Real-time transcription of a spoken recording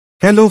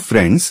Hello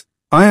friends,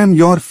 I am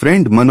your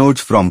friend Manoj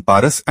from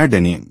Paras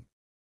Adenium.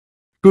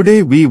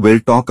 Today we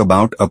will talk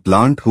about a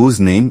plant whose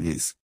name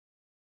is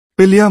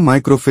Pilea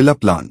Microphylla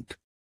plant.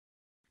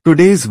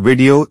 Today's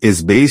video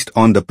is based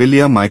on the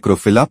Pilea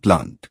Microphylla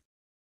plant.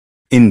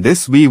 In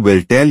this we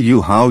will tell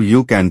you how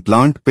you can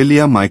plant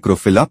Pilea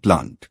Microphylla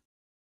plant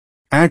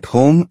at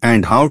home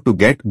and how to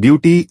get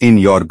beauty in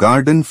your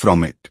garden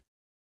from it.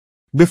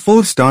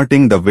 Before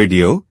starting the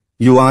video,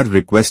 you are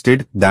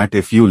requested that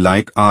if you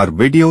like our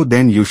video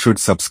then you should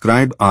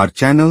subscribe our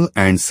channel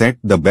and set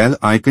the bell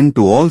icon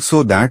to all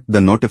so that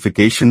the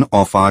notification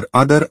of our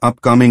other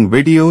upcoming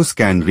videos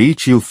can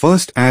reach you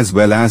first as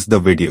well as the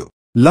video.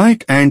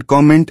 Like and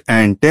comment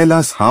and tell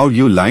us how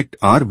you liked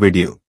our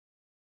video.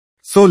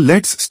 So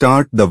let's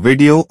start the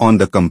video on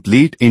the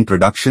complete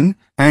introduction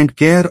and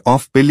care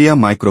of Pilea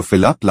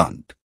Microphylla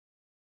plant.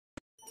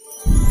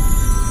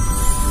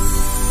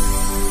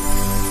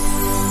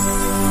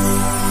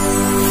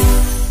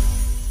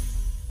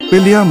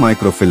 Pilea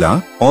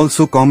Microphylla,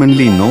 also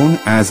commonly known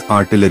as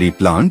artillery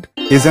plant,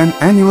 is an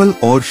annual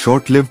or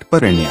short-lived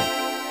perennial.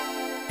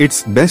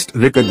 It's best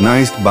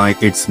recognized by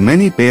its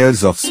many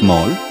pairs of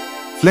small,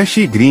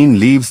 fleshy green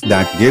leaves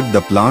that give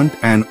the plant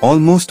an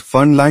almost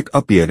fern-like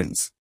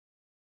appearance.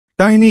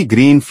 Tiny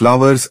green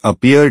flowers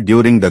appear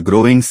during the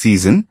growing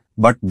season,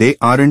 but they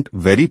aren't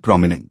very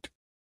prominent.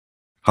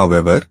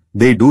 However,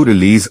 they do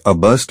release a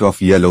burst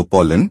of yellow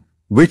pollen,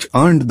 which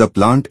earned the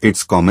plant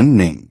its common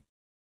name.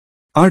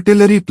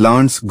 Artillery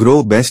plants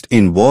grow best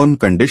in warm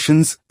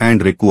conditions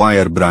and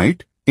require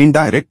bright,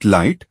 indirect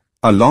light,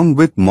 along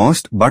with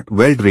moist but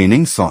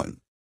well-draining soil.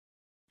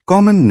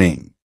 Common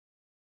name: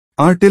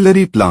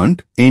 artillery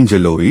plant,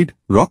 angeloid,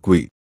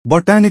 rockweed.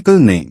 Botanical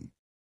name: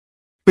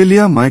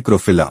 Pilea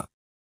Microphylla.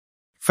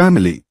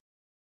 Family: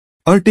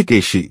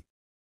 Urticaceae.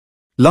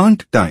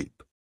 Plant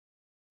type: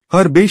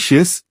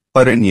 herbaceous,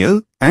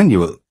 perennial,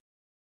 annual.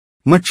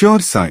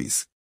 Mature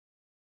size: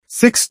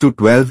 6 to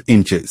 12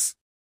 inches.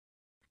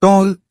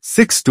 Tall,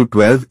 6 to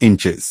 12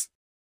 inches.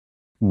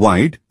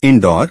 Wide,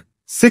 indoor,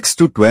 6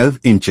 to 12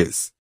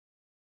 inches.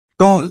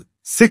 Tall,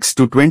 6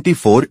 to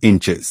 24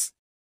 inches.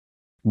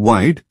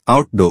 Wide,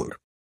 outdoor.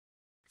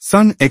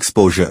 Sun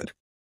exposure: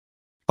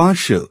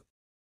 partial.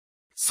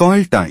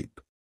 Soil type: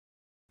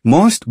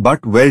 moist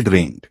but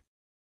well-drained.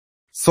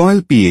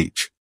 Soil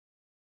pH: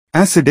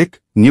 acidic,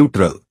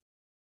 neutral.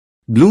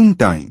 Bloom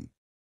time: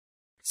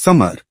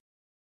 summer.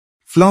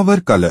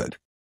 Flower color: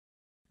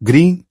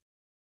 green.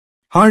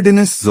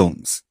 Hardiness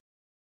zones: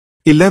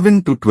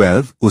 11 to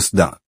 12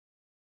 USDA.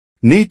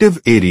 Native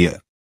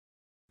area: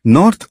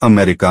 North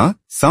America,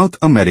 South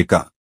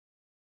America.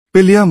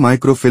 Pilea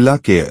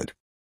Microphylla care.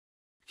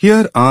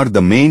 Here are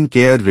the main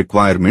care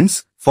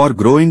requirements for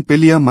growing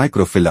Pilea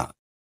Microphylla.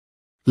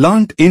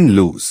 Plant in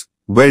loose,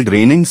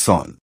 well-draining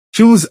soil.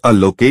 Choose a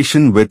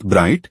location with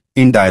bright,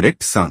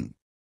 indirect sun.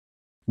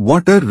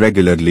 Water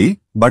regularly,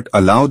 but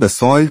allow the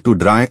soil to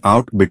dry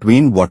out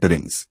between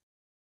waterings.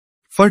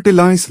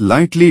 Fertilize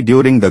lightly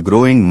during the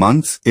growing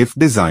months if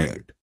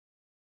desired.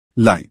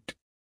 Light.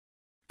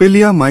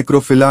 Pilea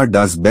Microphylla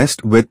does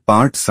best with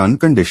part sun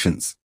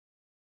conditions.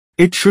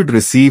 It should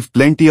receive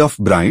plenty of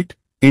bright,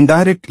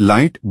 indirect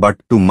light, but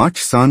too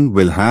much sun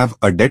will have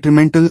a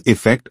detrimental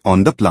effect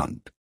on the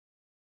plant.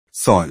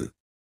 Soil.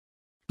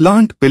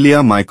 Plant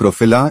Pilea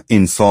Microphylla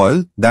in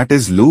soil that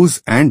is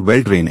loose and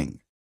well-draining.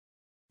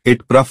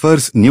 It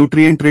prefers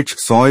nutrient-rich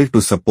soil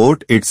to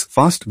support its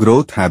fast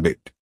growth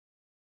habit.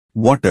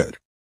 Water.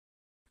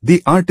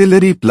 The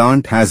artillery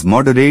plant has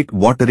moderate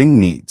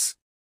watering needs.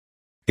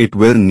 It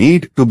will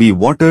need to be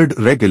watered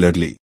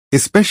regularly,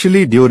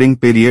 especially during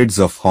periods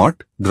of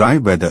hot, dry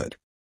weather.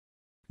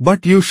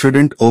 But you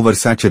shouldn't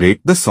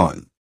oversaturate the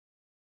soil.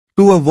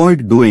 To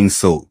avoid doing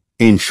so,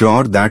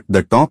 ensure that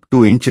the top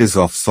 2 inches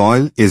of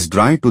soil is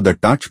dry to the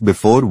touch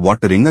before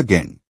watering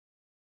again.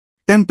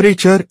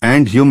 Temperature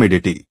and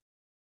humidity.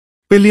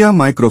 Pilea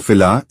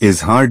Microphylla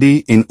is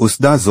hardy in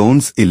USDA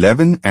zones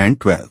 11 and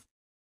 12.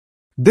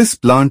 This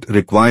plant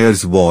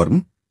requires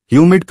warm,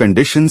 humid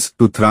conditions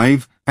to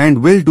thrive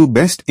and will do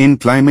best in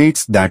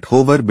climates that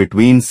hover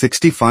between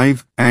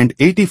 65 and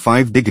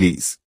 85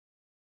 degrees.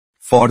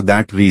 For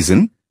that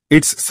reason,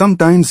 it's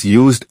sometimes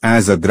used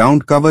as a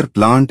ground cover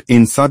plant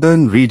in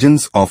southern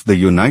regions of the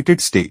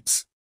United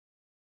States.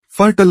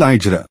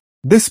 Fertilizer.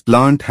 This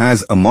plant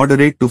has a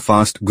moderate to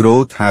fast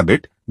growth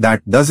habit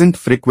that doesn't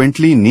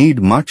frequently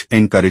need much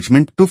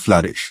encouragement to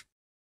flourish.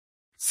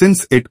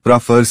 Since it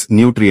prefers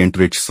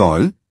nutrient-rich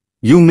soil,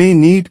 you may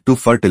need to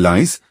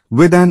fertilize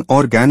with an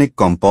organic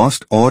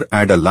compost or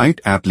add a light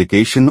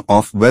application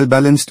of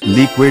well-balanced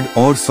liquid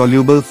or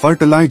soluble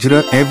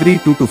fertilizer every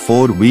 2 to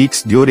 4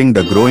 weeks during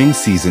the growing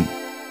season.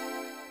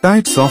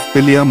 Types of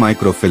Pilea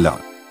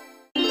Microphylla.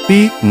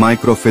 P.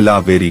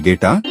 Microphylla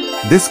variegata.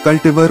 This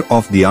cultivar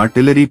of the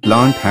artillery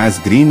plant has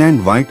green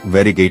and white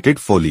variegated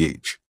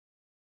foliage.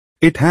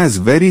 It has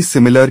very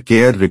similar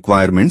care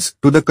requirements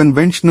to the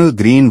conventional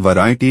green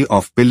variety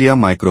of Pilea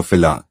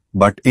Microphylla,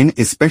 but in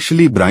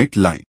especially bright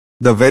light.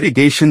 The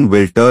variegation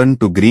will turn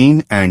to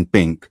green and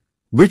pink,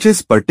 which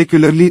is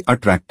particularly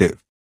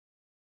attractive.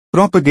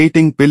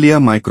 Propagating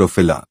Pilea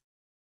Microphylla.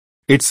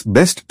 It's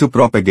best to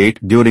propagate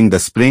during the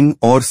spring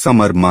or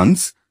summer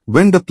months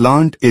when the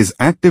plant is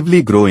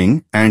actively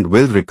growing and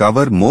will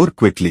recover more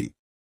quickly.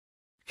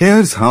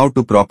 Here's how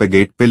to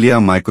propagate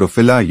Pilea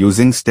Microphylla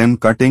using stem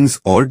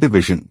cuttings or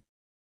division.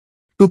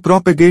 To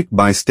propagate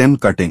by stem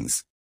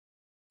cuttings,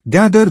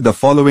 gather the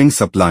following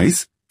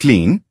supplies: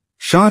 clean,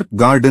 sharp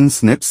garden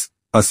snips,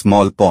 a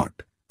small pot,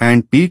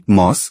 and peat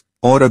moss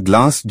or a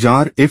glass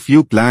jar if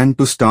you plan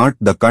to start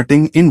the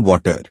cutting in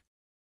water.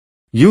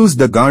 Use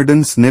the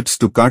garden snips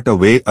to cut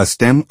away a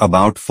stem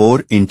about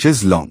 4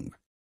 inches long.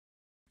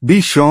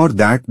 Be sure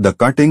that the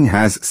cutting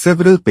has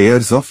several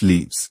pairs of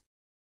leaves.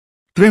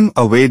 Trim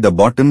away the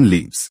bottom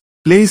leaves.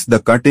 Place the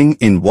cutting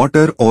in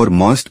water or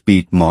moist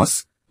peat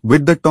moss,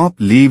 with the top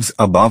leaves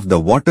above the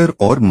water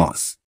or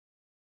moss.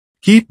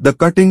 Keep the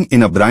cutting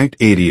in a bright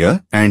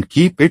area and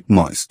keep it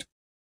moist.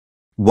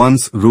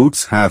 Once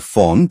roots have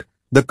formed,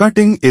 the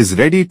cutting is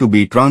ready to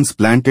be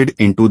transplanted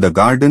into the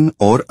garden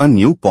or a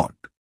new pot.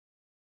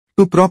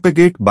 To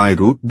propagate by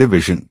root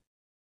division.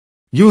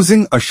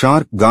 Using a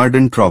sharp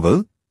garden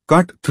trowel,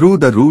 cut through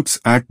the roots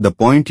at the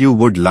point you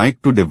would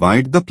like to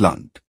divide the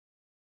plant.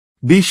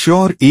 Be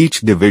sure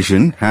each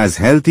division has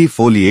healthy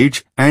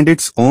foliage and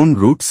its own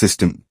root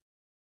system.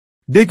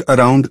 Dig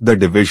around the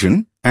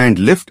division and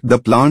lift the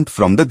plant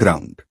from the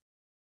ground.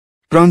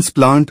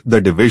 Transplant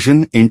the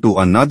division into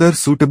another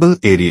suitable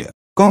area.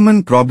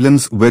 Common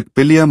problems with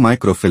Pilea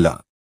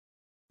Microphylla.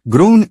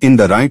 Grown in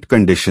the right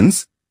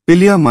conditions,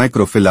 Pilea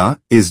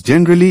Microphylla is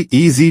generally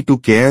easy to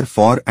care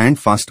for and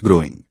fast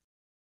growing.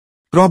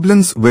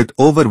 Problems with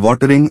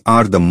overwatering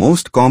are the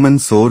most common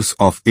source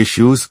of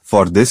issues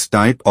for this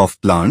type of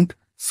plant,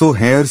 so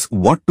here's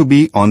what to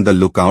be on the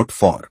lookout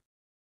for.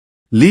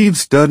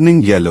 Leaves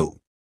turning yellow.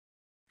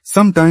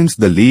 Sometimes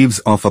the leaves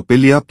of a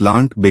Pilea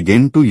plant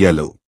begin to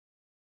yellow.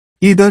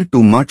 Either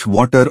too much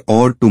water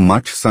or too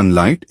much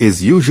sunlight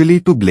is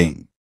usually to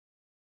blame.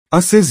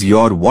 Assess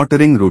your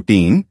watering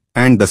routine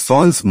and the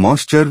soil's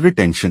moisture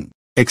retention.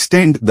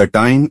 Extend the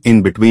time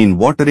in between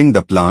watering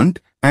the plant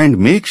and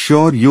make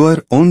sure you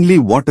are only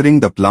watering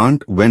the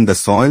plant when the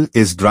soil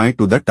is dry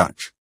to the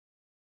touch.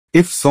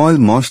 If soil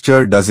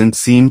moisture doesn't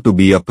seem to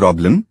be a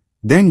problem,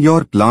 then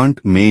your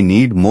plant may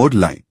need more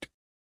light.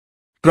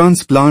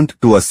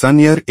 Transplant to a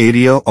sunnier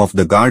area of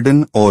the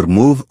garden or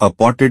move a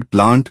potted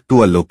plant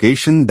to a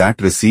location that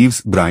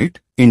receives bright,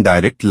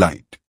 indirect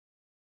light.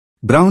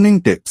 Browning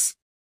tips.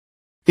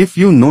 If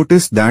you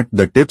notice that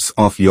the tips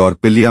of your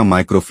Pilea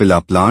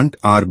Microphylla plant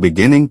are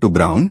beginning to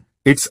brown,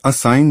 it's a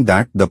sign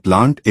that the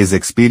plant is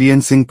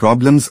experiencing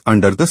problems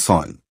under the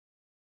soil.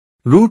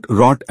 Root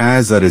rot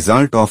as a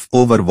result of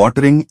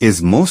overwatering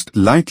is most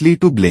likely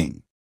to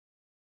blame.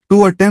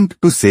 To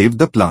attempt to save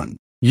the plant,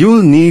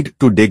 you'll need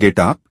to dig it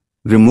up,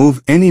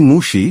 remove any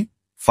mushy,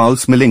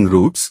 foul-smelling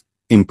roots,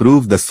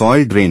 improve the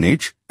soil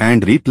drainage,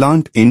 and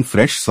replant in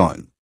fresh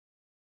soil.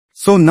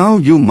 So now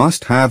you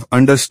must have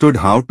understood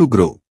how to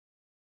grow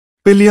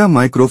Pilea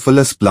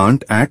Microphallus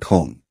plant at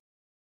home.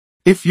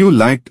 If you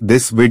liked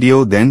this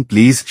video, then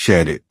please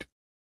share it.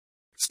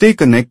 Stay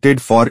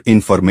connected for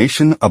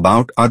information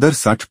about other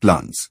such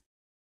plants.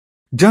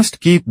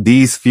 Just keep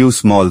these few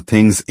small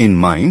things in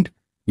mind.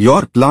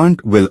 Your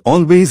plant will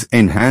always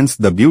enhance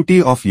the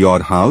beauty of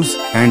your house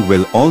and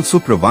will also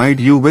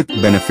provide you with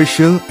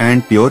beneficial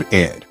and pure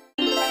air.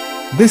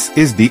 This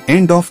is the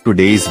end of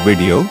today's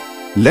video.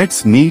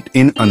 Let's meet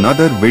in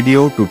another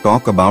video to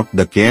talk about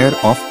the care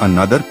of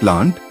another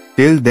plant.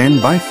 Till then,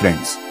 bye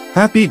friends.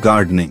 Happy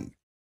gardening.